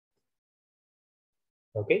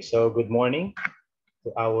Okay, so good morning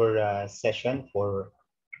to our session for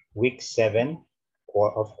week 7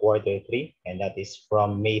 of quarter 3, and that is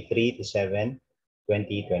from May 3 to 7,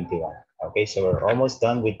 2021. Okay, so we're almost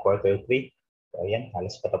done with quarter 3. So ayan,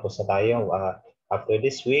 halos patapos na tayo. After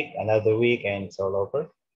this week, another week, and it's all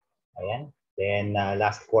over. Ayan. Then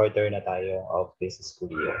last quarter na tayo of this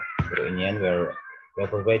school year. So in yan,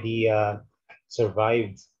 we've already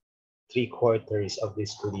survived 3 quarters of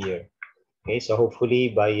this school year. Okay, so hopefully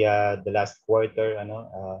by the last quarter,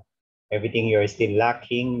 everything you're still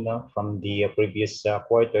lacking, from the previous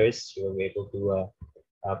quarters, you'll be able to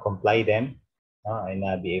comply them and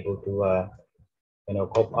be able to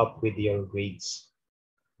cope up with your grades.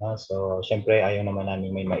 So, syempre, ayaw naman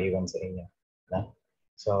namin may maiwan sa inyo.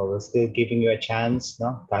 So, we're still giving you a chance,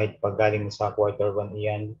 kahit pag galing sa quarter 1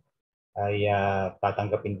 iyan, ay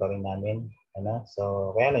tatanggapin pa rin namin.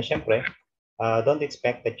 So, kaya lang, syempre, don't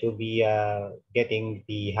expect that you'll be getting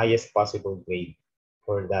the highest possible grade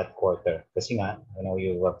for that quarter. Kasi nga,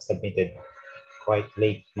 you have submitted quite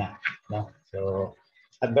late na. No? So,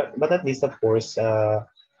 but at least, of course,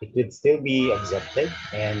 it would still be accepted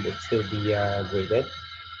and it still be graded.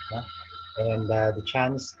 No? And the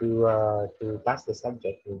chance to pass the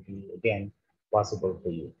subject will be, again, possible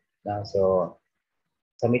for you. No? So,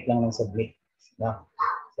 submit lang ng submit. No?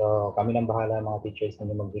 So, kami lang bahala mga teachers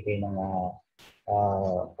na magbigay ng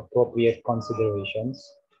appropriate considerations,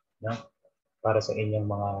 para sa inyong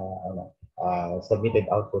mga submitted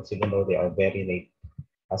outputs, even though they are very late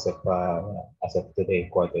as of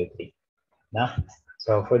today, quarter 3.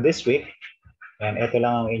 So for this week, and ito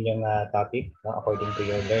lang ang inyong topic according to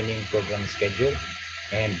your learning program schedule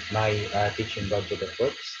and my teaching budget of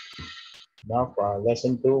course. Now,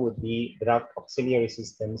 lesson 2 would be draft auxiliary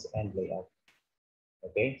systems and layout.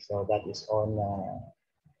 Okay, so that is on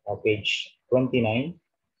page 29,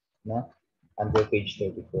 under page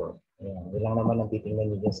 34. Yan lang naman ang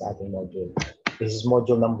titingnan nyo dyan sa ating module. This is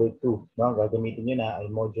module number 2. Gagamitin nyo na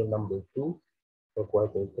ay module number 2 for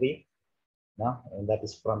quarter 3. And that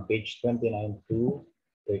is from page 29 to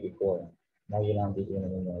 34. Yun lang ang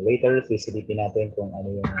titingnan nyo. Later, sisilipin natin kung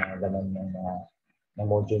ano yung laman ng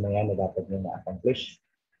module na yan na dapat nyo na-accomplish.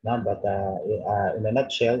 But in a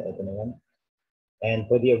nutshell, ito na yan. And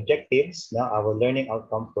for the objectives, our learning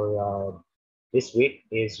outcome for this week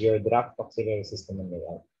is your draft auxiliary system and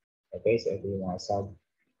layout. Okay, so ito yung mga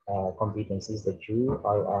competencies that you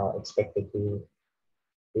are expected to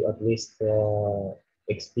at least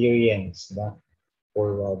experience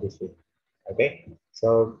for this week. Okay,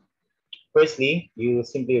 so firstly, you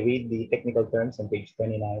simply read the technical terms on page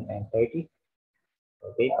 29 and 30.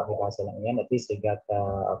 Okay, pakibasa lang yan. At least you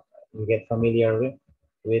get familiar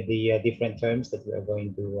with the different terms that we are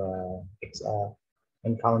going to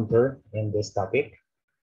encounter in this topic.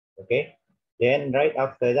 Okay, then right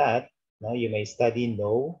after that, you may study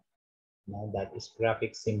that is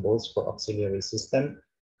graphic symbols for auxiliary system.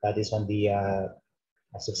 That is on the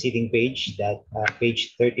succeeding page,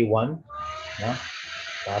 page 31,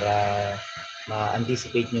 para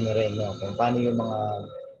ma-anticipate nyo na rin kung paano yung mga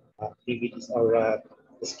activities or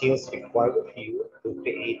skills required of you to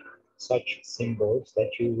create such symbols that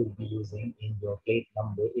you will be using in your plate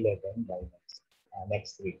number 11 by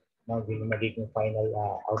next week. Magiging final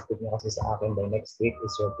output nyo kasi sa akin by next week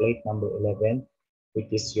is your plate number 11, which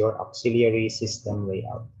is your auxiliary system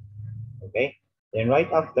layout. Okay? Then right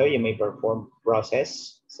after, you may perform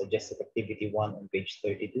process, suggested activity 1 on page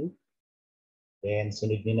 32. Then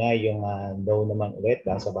sunod nyo na yung no naman ulit,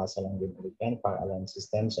 basa-basa lang din ulit yan, fire alarm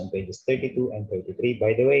systems on pages 32 and 33.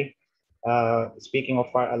 By the way, speaking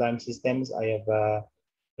of fire alarm systems, I have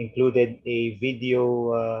included a video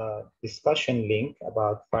discussion link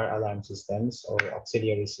about fire alarm systems or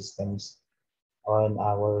auxiliary systems on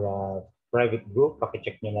our private group.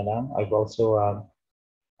 Pakicheck nyo na lang. I've also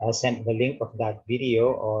sent the link of that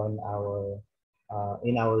video on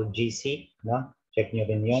in our GC. Check nyo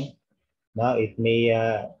rin yun.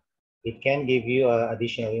 It can give you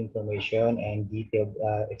additional information and detailed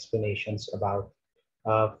explanations about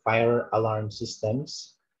fire alarm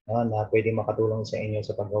systems na pwede makatulong sa inyo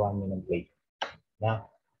sa paggawa niyo ng plate.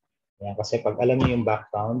 Kasi pag alam niyo yung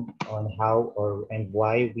background on how and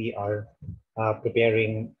why we are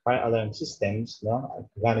preparing fire alarm systems,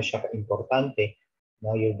 gaano siya ka-importante,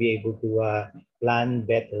 you'll be able to plan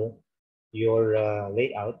better your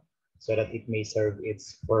layout so that it may serve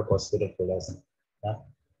its purpose to the fullest.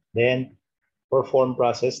 Then, perform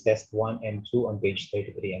process test 1 and 2 on page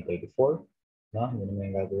 33 and 34. Yun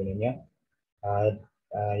yung gagawin ninyo.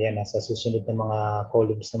 Yan, nasa susunod na mga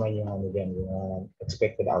columns naman yung yung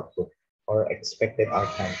expected output or expected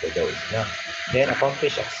outcome for those. Then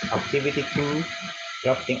accomplish activity 2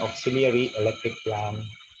 drafting auxiliary electric plan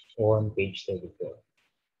on page 34.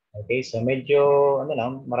 Okay, so medyo, ano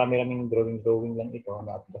lang, marami-raming drawing lang ito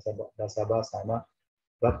na basa-basa, no?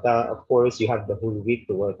 But of course, you have the whole week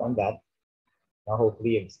to work on that.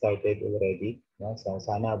 Hopefully, you've started already. No? So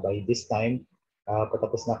sana by this time,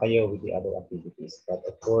 patapos na kayo with the other activities. But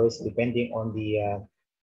of course, depending on the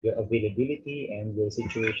your availability and your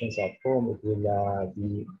situations at home, it will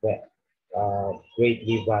be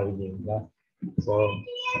greatly varying. No? So,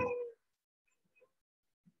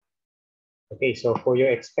 okay, so for your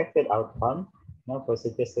expected outcome, no, for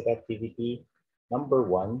suggested activity number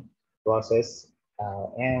 1, process,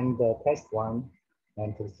 and test 1,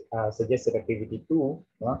 and suggested activity 2,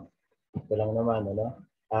 no? Ito lang naman, ano?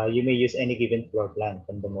 You may use any given floor plan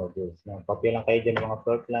from the modules. No? Kopya lang kayo dyan ng mga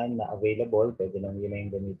floor plan na available, pwede lang yun na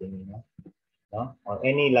yung gamitin niyo. No? Or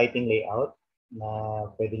any lighting layout na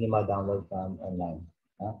pwede niyo ma-download from online.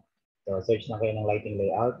 No? So, search na kayo ng lighting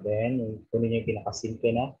layout, then kunin niyo yung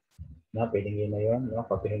pinaka-simple na pwedeng yun na yun. No?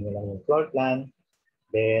 Kopyahin niyo lang yung floor plan,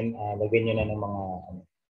 then lagyan niyo na ng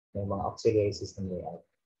mga auxiliary system layout.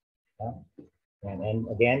 No? And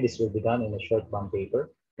again, this will be done in a short bond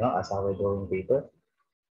paper, no? As our drawing paper.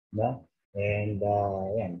 No? And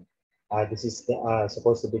yan. This is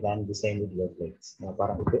supposed to be done the same with your plates. No?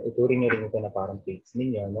 Parang ituring nyo rin ito na parang plates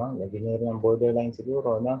ninyo. No? Lagyan nyo rin ang borderline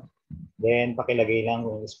siguro. No? Then, pakilagay lang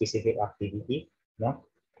yung specific activity. No?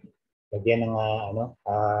 Lagyan ng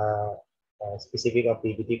specific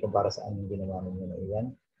activity kung para saan yung ginawa ninyo na iyan.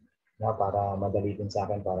 No? Para madali din sa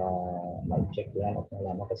akin para ma-check yan at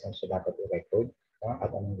malaman kung saan siya dapat i-record. No?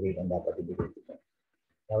 At anong grade ang dapat ibigay dito.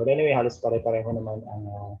 Now, anyway, halos pare-pareho naman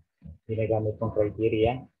ang ginagamit kong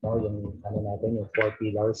criteria. No? Yung natin, yung 4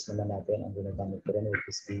 pillars naman natin ang ginagamit ko rin, which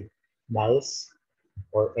is the NALS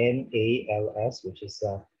or NALS, which is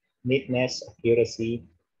neatness, accuracy,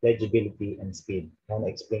 legibility, and speed. Now,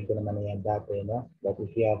 na-explain ko naman yan dati, no? But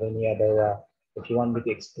if you have any other, if you want me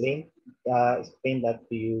to explain that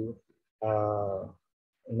to you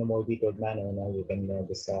in a more detailed manner, no? You can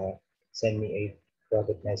just send me a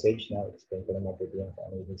private message. Now, explain ko naman po yung kung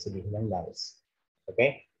ano yung sabihin ng NALS.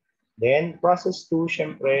 Okay? Then, process 2,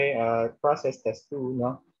 syempre, process test 2,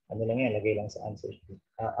 no? Ano lang yan, lagay lang sa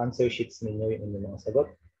answer sheets ninyo yung inyong mga sagot.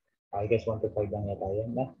 I guess 1 to 5 lang yata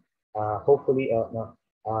yan, no? Hopefully,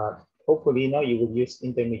 no, you will use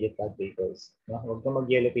intermediate pad papers. No? Huwag na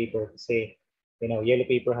mag-yellow paper kasi, yellow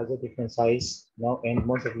paper has a different size, no? And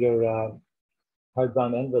most of your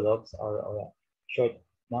hardbound envelopes are short,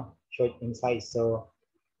 no? Short in size. So,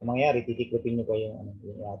 ang mangyayari, titiklopin nyo pa yung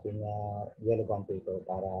ating yellow bond paper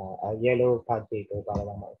yellow pad paper para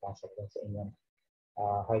lang maipasok sa inyong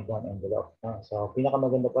hardbound envelope. No? So,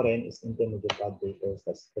 pinakamaganda pa rin is intermediate pad papers.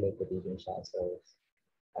 That's collected din siya. So,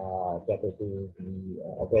 better to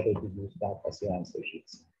use that as your answer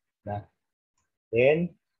sheets. Na?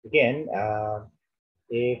 Then, again,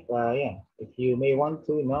 if you may want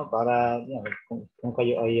to, para kung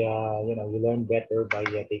kayo ay you learn better by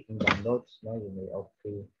taking down notes, you may opt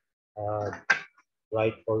to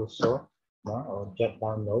write also, or jot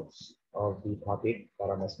down notes of the topic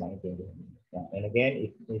para mas maintindihan. And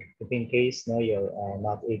again, if in case you're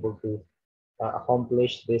not able to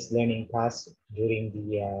accomplish this learning task during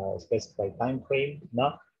the specified time frame,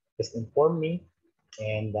 just inform me,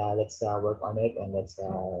 and let's work on it, and let's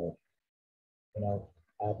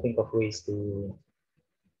think of ways to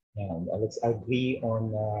let's agree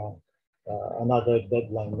on another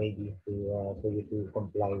deadline maybe to for you to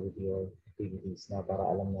comply with your activities na para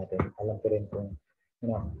alam ko rin kung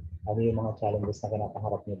ano yung mga challenges na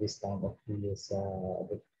kinakaharap niyo this time of this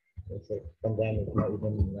pandemic,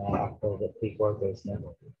 even after the 3 quarters na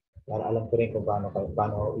para alam ko rin kung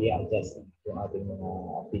paano i-adjust yung ating mga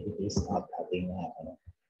activities at ating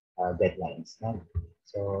deadlines.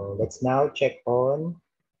 So let's now check on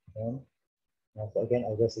so again,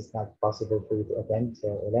 I guess it's not possible for you to attend.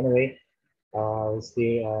 So anyway, I'm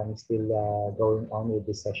still going on with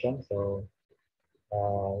this session. So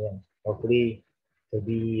hopefully to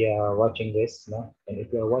be watching this. And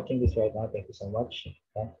if you are watching this right now, thank you so much.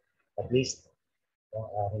 At least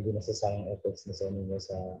hindi nasasayang efforts na sa inyo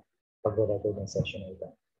sa pag-record ng session na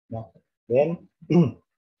ito. Then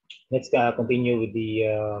let's continue with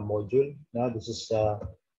the module. Now this is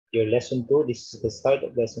your lesson 2. This is the start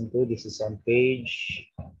of lesson 2. This is on page,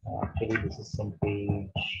 actually this is on page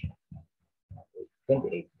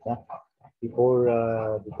 28. Before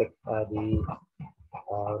the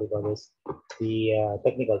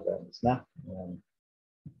technical terms.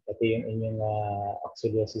 Ito yung inyong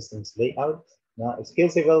auxiliary systems layout.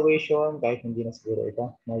 Skills evaluation, kahit hindi na siguro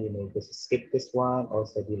ito. You may just skip this one.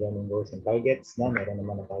 Also the learning goals and targets. Meron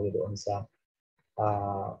naman na tayo doon sa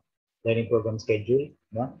learning program schedule,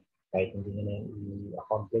 no? Kahit hindi nyo na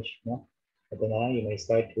i-accomplish, no? Ito na, you may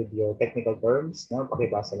start with your technical terms, no?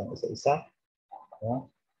 Pakibasa lang isa-isa,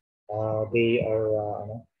 no? They are,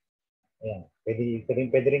 ayan.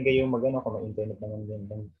 Pwede rin kayo mag-ano kung may internet naman lang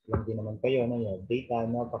din naman kayo, no? Yung data,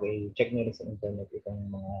 no? Paki-check nyo rin sa internet itong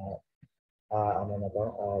mga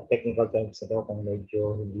technical terms na to kung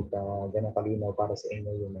medyo hindi pa ganun kalinaw para sa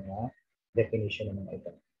inyo yung mga definition ng mga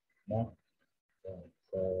ito. No?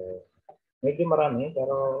 So, medyo marami,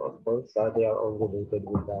 pero of course, they are all related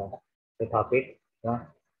with the topic. No?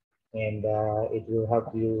 And it will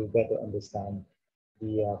help you better understand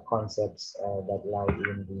the concepts that lie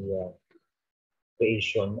in the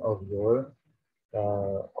creation of your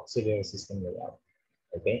auxiliary system layout.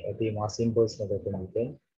 Okay, ito yung mga symbols na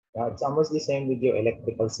gagamitin. It's almost the same with your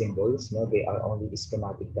electrical symbols. No? They are only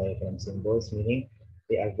schematic diagram symbols, meaning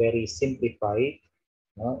they are very simplified,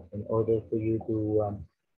 no? In order for you to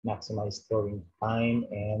maximize drawing time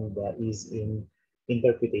and ease in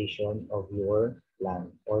interpretation of your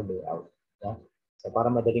plan or layout. No? So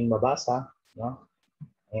para madaling mabasa, no?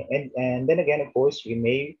 And then again, of course, you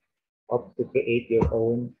may opt to create your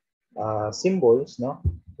own symbols, no?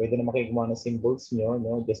 Pwede naman kayo gumawa ng symbols nyo,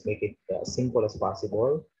 no? Just make it simple as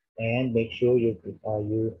possible and make sure you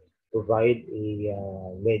provide a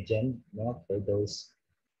legend, no? For those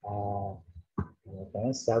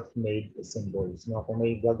self-made symbols, no? Kung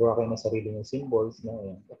may gagawa kayo ng sarili ng symbols,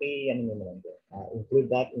 no? Okay, ano nyo naman doon. Include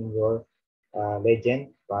that in your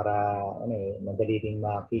legend para madali rin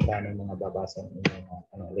makita ng mga babasa ng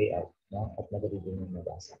inyong layout, no? At madali din yung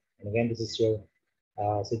mabasa. And again, this is your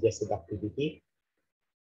suggested activity.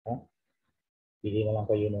 Pili na lang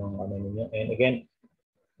kayo ng ano ninyo. And again,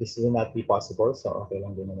 this will not be possible, so okay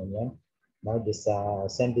lang din naman yan. Now, just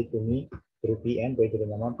send it to me through PM. Pwede rin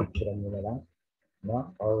naman, picturean nyo na lang.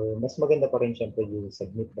 No? Or mas maganda pa rin syempre you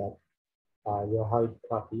submit that your hard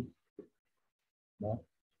copy. No?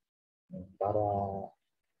 Para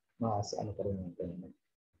ano pa rin yung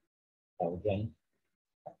tawag dyan.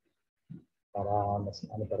 Para mas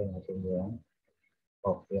ano pa rin natin yung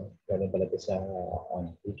yun. Galing pala ito sa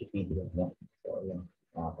Wikipedia. No? So, yun.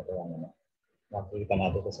 Nakakatawa naman. Nakikita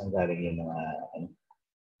natin kung saan galing yung mga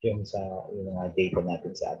yung mga data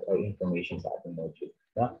natin sa or information sa ating module.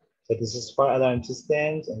 No? So this is fire alarm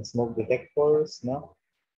systems and smoke detectors. No?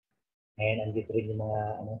 And andito rin yung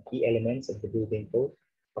mga key elements of the building code.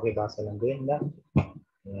 Pakibasa lang din. No?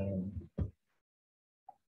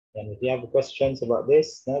 And if you have questions about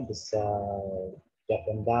this, no, just jot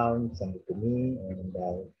them down, send it to me, and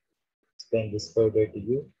I'll explain this further to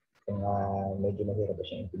you kung medyo mahirap pa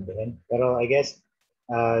siyang intindihin. Pero I guess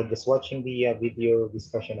just watching the video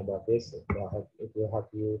discussion about this, it will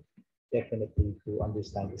help you definitely to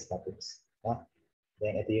understand these topics.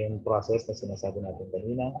 Then ito yung process na sinasabi natin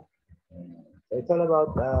kanina. So it's all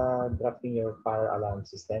about drafting your fire alarm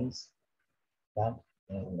systems.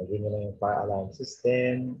 And lagyan nyo lang yung fire alarm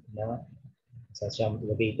system, saan siya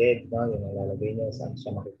located, yung nalalagay nyo, saan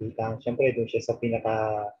siya makikita. Siyempre, doon siya sa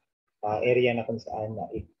pinaka area na kung saan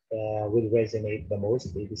it will resonate the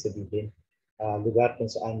most. Ibig sabihin, lugar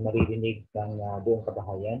kung saan maririnig ng buong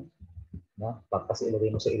kabahayan. Kasi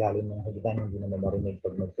ilagay mo sa ilalim ng hagdan, hindi naman marinig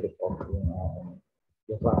pag mag-trip off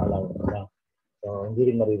yung fire alarm. So,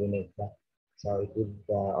 hindi rin maririnig. So, it would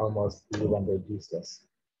almost be rendered useless.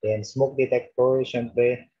 And smoke detector,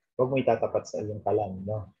 syempre, huwag mo itatapat sa iyong kalan,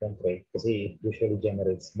 no? Syempre, kasi it usually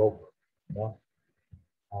generates smoke, no?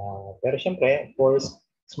 Pero syempre, of course,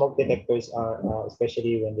 smoke detectors are,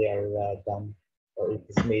 especially when they are done, or it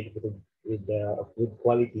is made with good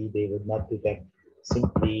quality, they would not detect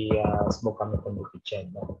simply smoke coming from the kitchen,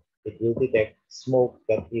 no? It will detect smoke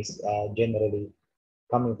that is generally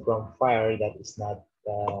coming from fire that is not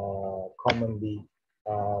commonly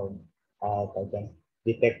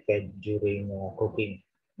detected during cooking.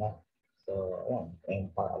 No? So, ayan, and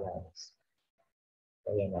fire alarms.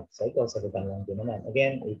 So, ayan, so ito, sagutan lang din naman.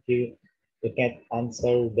 Again, if you can't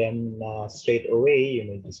answer them straight away, you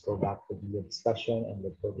may just go back to the discussion and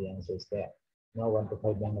look for the answers there. No, 1 to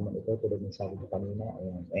 5 lang naman ito, tulad ng sabi ko kanina.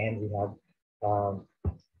 Ayan. And we have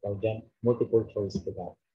multiple choice for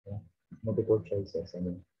that. Yeah? Multiple choices.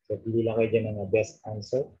 So, pili lang kayo dyan ng best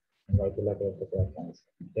answer and write the letter of the correct answer.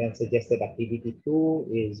 Then, suggested activity 2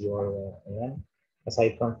 is your,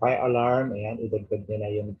 aside from fire alarm, idagdag nyo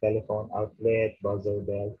na yung telephone outlet, buzzer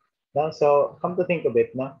bell. Now, so, come to think of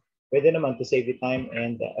it, pwede naman to save you time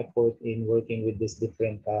and effort in working with these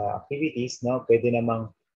different activities, pwede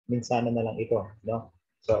namang minsana na lang ito,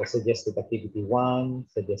 So, suggested activity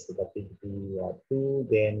 1, suggested activity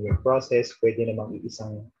 2, then yung process, pwede namang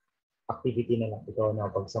iisang activity na lang ito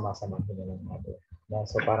na pagsamasamahin na lang natin. No?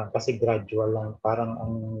 So parang kasi gradual lang, parang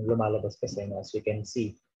ang lumalabas kasi, no? As you can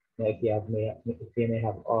see, no? If you may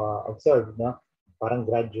have observed, no? Parang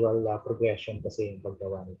gradual progression kasi yung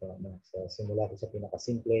paggawa nito. No? So simula sa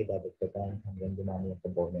pinakasimple, dadagdagan hanggang dumami yung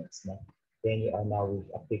components. No? Then you are now with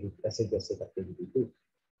activity, suggested activity 2.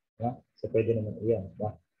 No? So pwede naman iyan.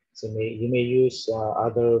 No? So you may use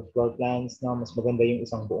other floor plans. No? Mas maganda yung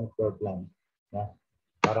isang buong floor plan. No?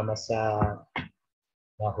 Para mas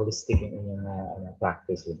holistic yung inyong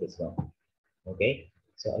practice with this one. Okay?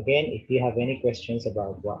 So again, if you have any questions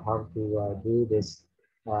about how to do this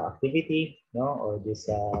activity, no, or this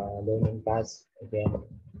learning task, again,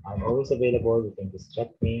 I'm always available. You can just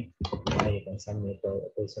chat me. You can send me a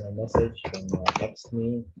personal message. You can text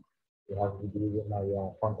me. You have my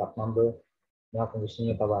contact number. Now, kung gusto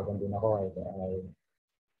niyo tawagan din ako,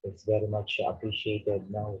 it's very much appreciated.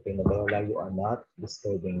 Now, okay, nagawala you are not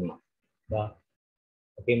disturbing me. Now,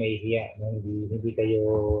 okay, mahihiya na hindi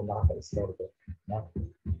kayo nakaka-istorbo. No?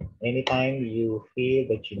 Anytime you feel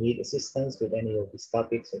that you need assistance with any of these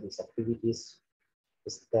topics or these activities,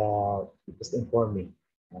 just inform me.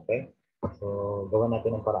 Okay? So, gawa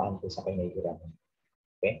natin ng paraan kung sa kayo nahihirapan.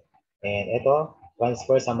 Okay? And ito,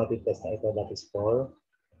 transfer summative test na ito, that is for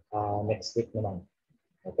next week naman.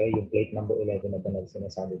 Okay? Yung plate number 11 na ito na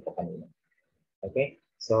sinasabi ko kanina. Okay?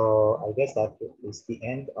 So I guess that is the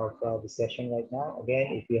end of the session right now.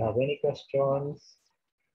 Again, if you have any questions,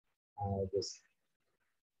 just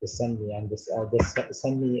send me and just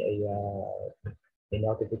send me a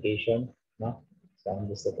notification. No, so I'm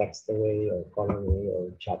just a text away or call away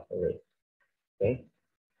or chat away. Okay.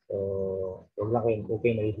 So huwag lang kayo,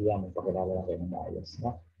 okay, nahihiya, magpakilala lang kayo ng maayos.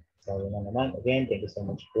 No? So yun na naman. Again, thank you so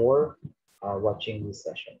much for watching this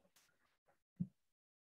session.